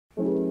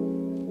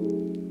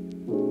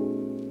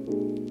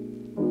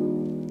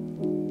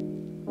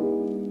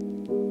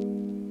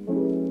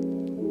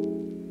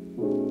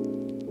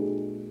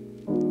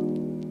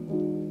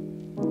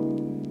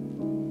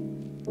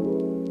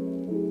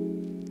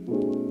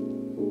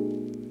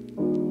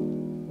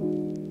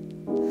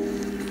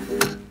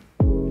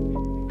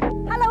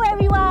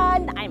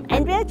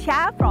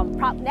Shah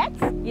from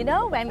Next. You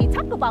know, when we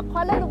talk about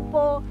Kuala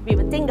Lumpur, we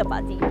will think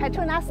about the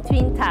Petronas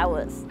Twin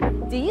Towers.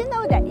 Do you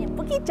know that in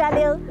Bukit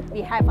Jalil, we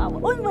have our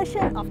own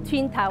version of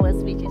Twin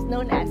Towers, which is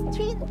known as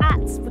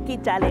Arkz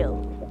Bukit Jalil.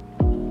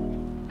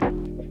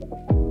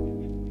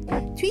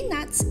 Twin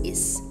Arkz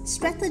is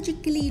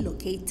strategically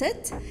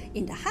located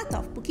in the heart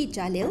of Bukit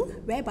Jalil,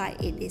 whereby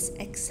it is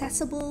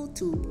accessible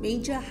to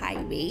major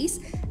highways.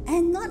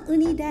 And not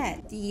only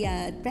that, the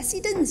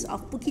residents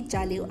of Bukit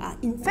Jalil are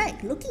in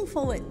fact looking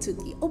forward to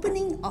the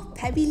opening of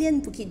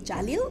Pavilion Bukit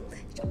Jalil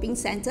shopping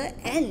centre,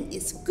 and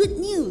it's good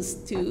news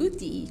to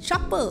the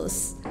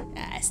shoppers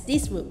as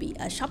this will be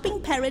a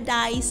shopping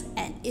paradise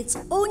and it's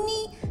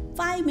only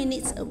 5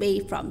 minutes away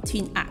from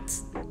Twin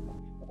Arkz.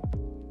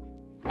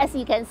 As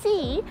you can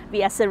see,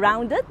 we are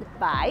surrounded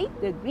by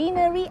the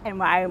greenery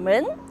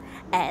environment,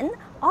 and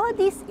all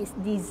this is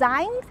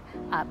designed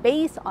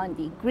based on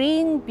the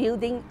Green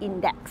Building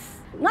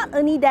Index. Not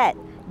only that,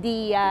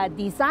 the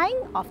design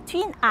of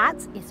Twin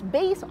Arkz is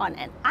based on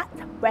an Art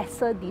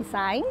Basel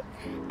design,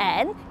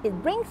 and it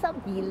brings up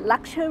the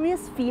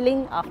luxurious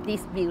feeling of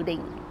this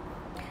building.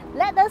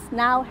 Let us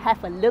now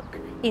have a look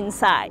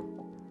inside.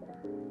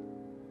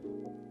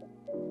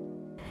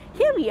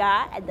 Here we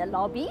are at the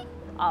lobby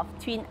of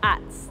Twin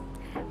Arkz.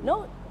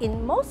 Now,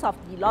 in most of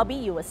the lobby,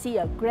 you will see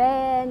a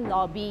grand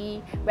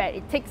lobby where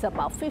it takes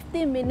about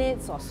 15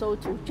 minutes or so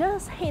to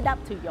just head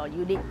up to your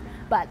unit.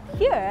 But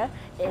here,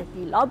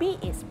 the lobby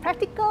is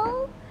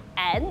practical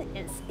and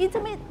it's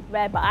intimate,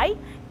 whereby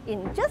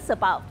in just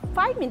about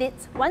 5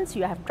 minutes, once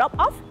you have dropped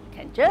off, you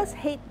can just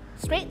head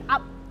straight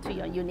up to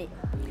your unit.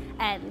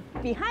 And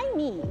behind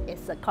me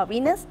is a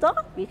convenience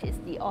store, which is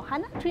the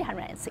Ohana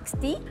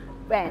 360.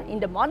 When in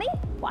the morning,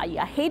 while you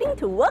are heading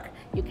to work,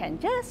 you can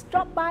just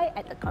drop by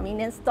at the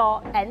convenience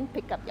store and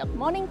pick up your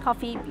morning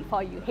coffee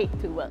before you head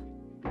to work.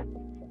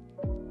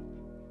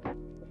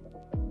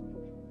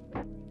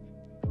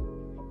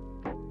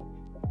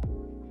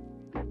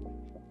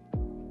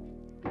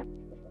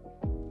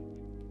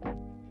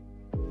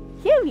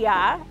 Here we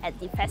are at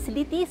the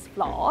facilities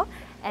floor,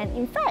 and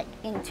in fact,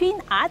 in Twin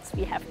Arkz,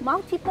 we have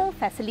multiple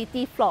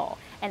facility floors.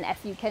 And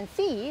as you can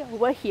see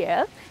over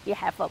here, we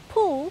have a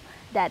pool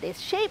that is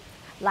shaped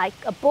like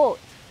a boat,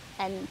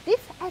 and this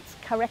adds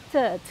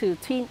character to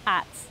Twin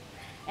Arkz.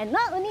 And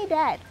not only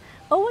that,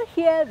 over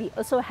here we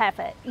also have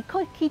an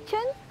eco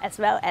kitchen as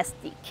well as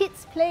the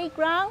kids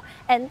playground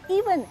and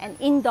even an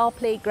indoor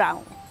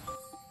playground.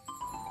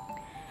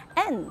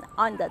 And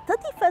on the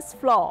 31st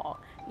floor,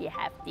 we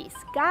have the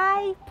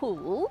sky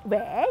pool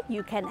where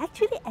you can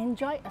actually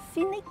enjoy a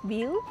scenic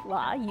view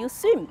while you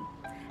swim.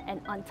 And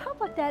on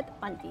top of that,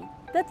 on the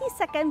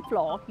 32nd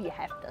floor, we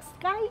have the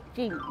Sky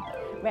Gym,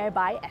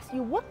 whereby as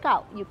you work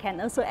out, you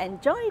can also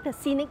enjoy the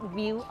scenic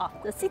view of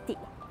the city.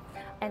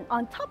 And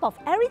on top of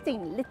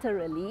everything,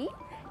 literally,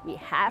 we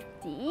have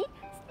the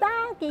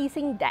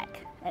stargazing deck.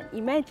 And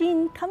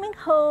imagine coming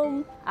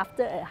home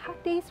after a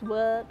hard day's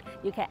work,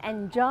 you can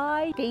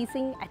enjoy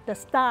gazing at the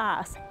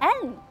stars.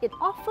 And it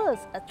offers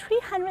a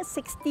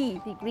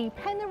 360-degree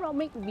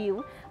panoramic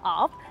view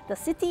of the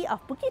city of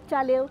Bukit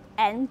Jalil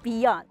and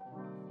beyond.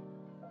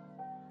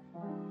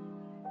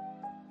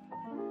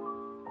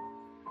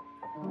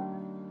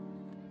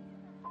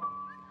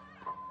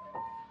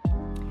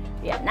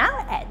 We are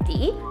now at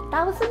the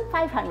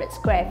 1,500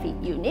 square feet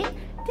unit.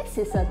 This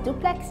is a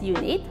duplex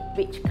unit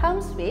which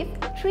comes with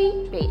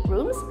 3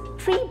 bedrooms,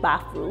 3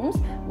 bathrooms,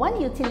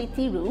 1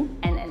 utility room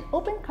and an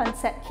open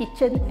concept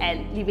kitchen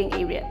and living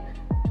area.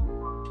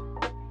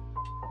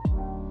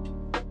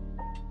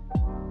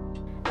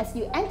 As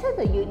you enter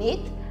the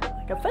unit,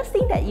 the first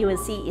thing that you will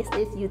see is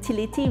this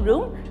utility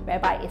room,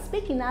 whereby it's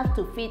big enough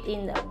to fit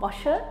in a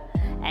washer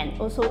and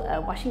also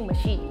a washing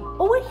machine.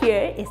 Over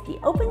here is the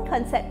open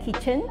concept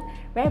kitchen,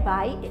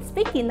 whereby it's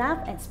big enough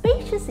and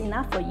spacious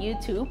enough for you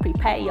to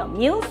prepare your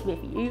meals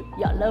with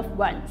your loved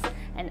ones.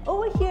 And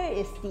over here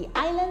is the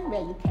island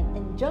where you can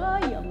enjoy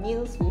your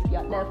meals with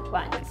your loved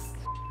ones.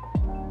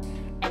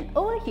 And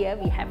over here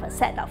we have a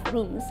set of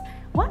rooms.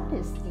 One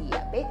is the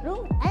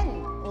bedroom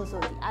and also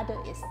the other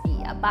is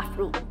the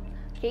bathroom.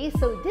 Okay,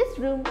 so this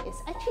room is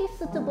actually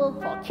suitable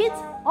for kids,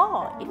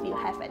 or if you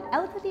have an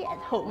elderly at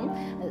home,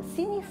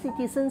 senior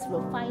citizens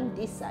will find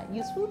this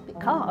useful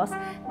because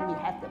we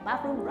have the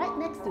bathroom right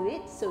next to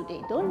it, so they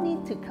don't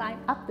need to climb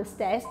up the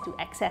stairs to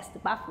access the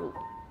bathroom.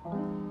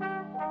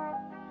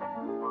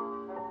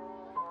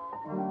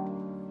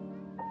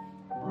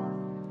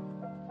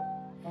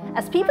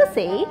 As people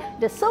say,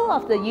 the soul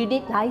of the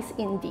unit lies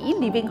in the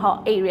living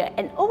hall area,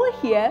 and over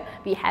here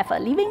we have a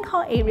living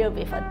hall area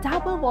with a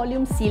double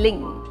volume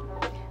ceiling.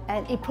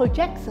 And it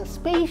projects a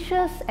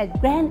spacious and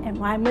grand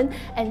environment,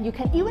 and you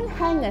can even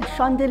hang a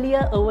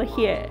chandelier over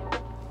here.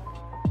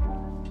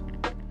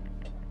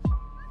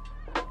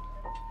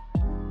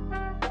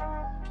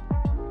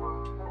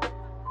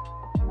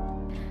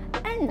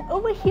 And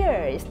over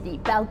here is the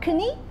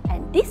balcony,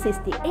 and this is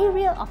the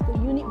area of the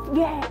unit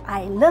where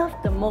I love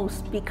the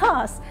most,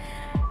 because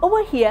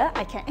over here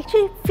I can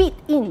actually fit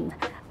in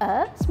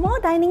a small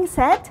dining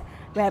set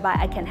whereby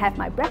I can have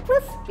my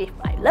breakfast with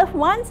my loved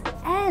ones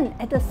and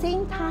at the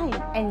same time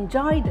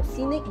enjoy the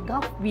scenic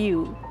Gulf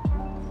view.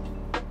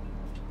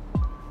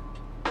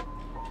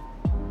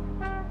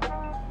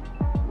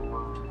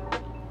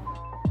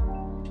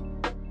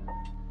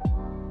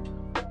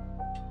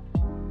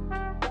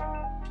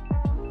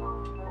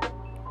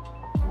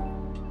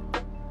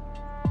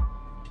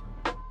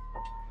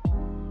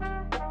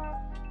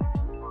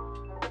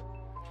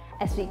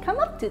 As we come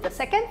up to the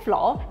second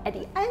floor, at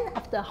the end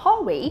of the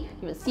hallway,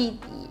 you will see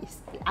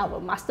our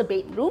master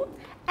bedroom.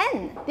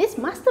 And this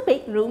master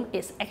bedroom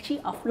is actually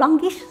of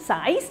longish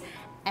size,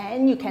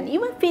 and you can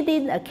even fit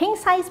in a king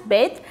size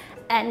bed,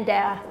 and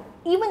there are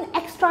even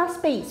extra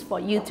space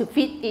for you to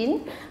fit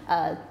in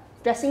a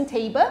dressing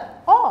table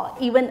or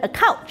even a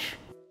couch.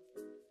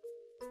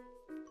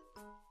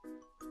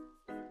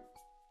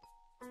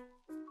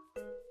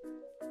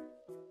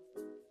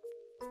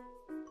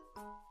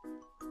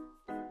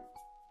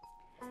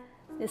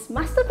 This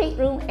master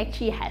bedroom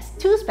actually has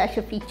two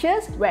special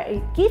features where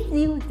it gives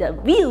you the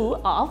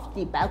view of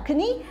the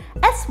balcony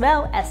as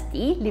well as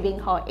the living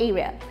hall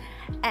area.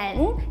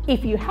 And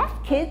if you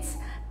have kids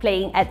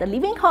playing at the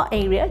living hall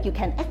area, you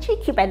can actually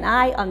keep an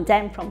eye on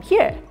them from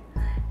here.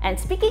 And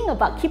speaking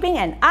about keeping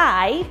an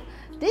eye,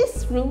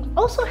 this room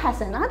also has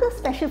another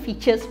special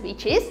features,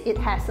 which is it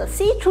has a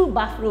see-through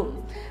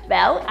bathroom.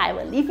 Well, I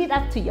will leave it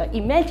up to your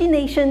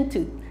imagination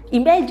to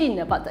imagine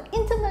about the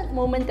intimate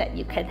moment that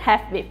you can have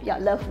with your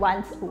loved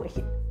ones over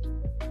here.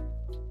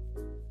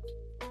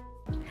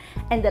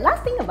 And the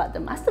last thing about the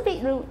master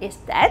bedroom is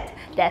that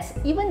there's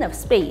even a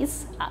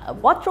space, a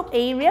wardrobe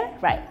area,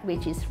 right,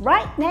 which is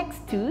right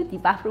next to the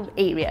bathroom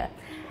area.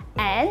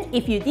 And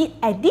if you need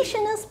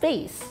additional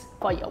space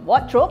for your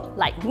wardrobe,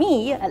 like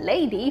me, a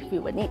lady, we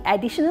will need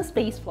additional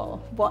space for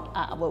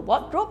our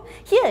wardrobe.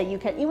 Here, you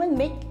can even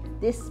make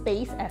this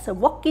space as a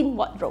walk-in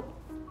wardrobe.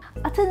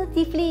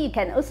 Alternatively, you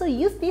can also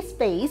use this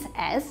space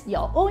as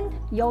your own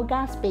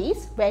yoga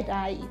space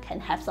where you can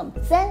have some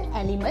Zen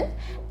element.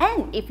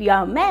 And if you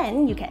are a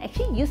man, you can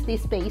actually use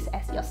this space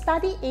as your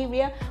study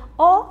area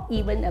or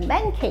even a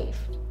man cave.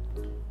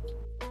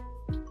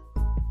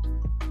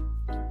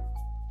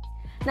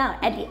 Now,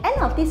 at the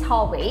end of this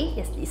hallway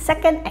is the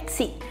second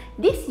exit.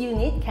 This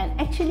unit can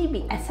actually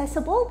be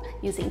accessible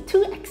using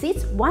two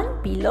exits,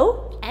 one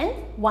below and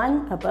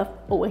one above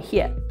over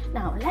here.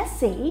 Now, let's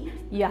say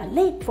you are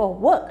late for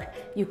work.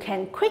 You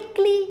can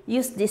quickly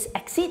use this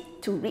exit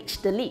to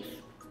reach the lift.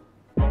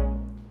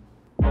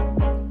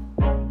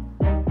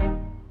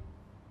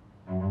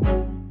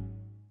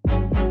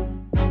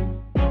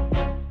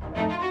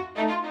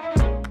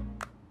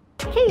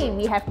 Okay,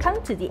 we have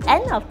come to the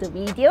end of the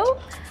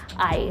video.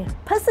 I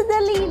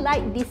personally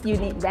like this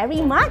unit very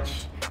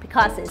much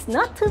because it's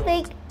not too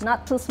big,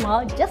 not too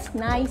small, just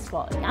nice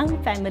for a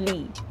young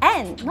family.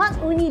 And not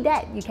only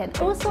that, you can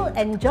also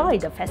enjoy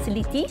the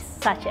facilities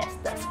such as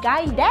the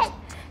sky deck,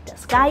 the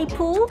sky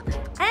pool,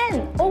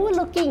 and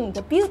overlooking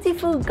the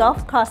beautiful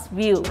golf course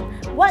view.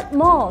 What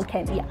more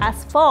can we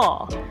ask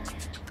for?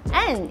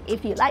 And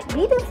if you like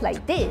videos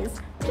like this,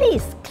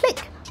 please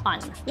click on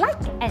like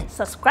and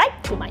subscribe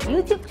to my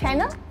YouTube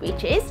channel,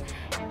 which is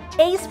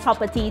Ace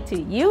Property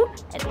to You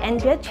and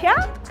Andrea Chia,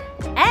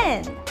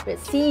 and we'll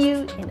see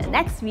you in the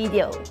next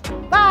video.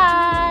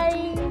 Bye!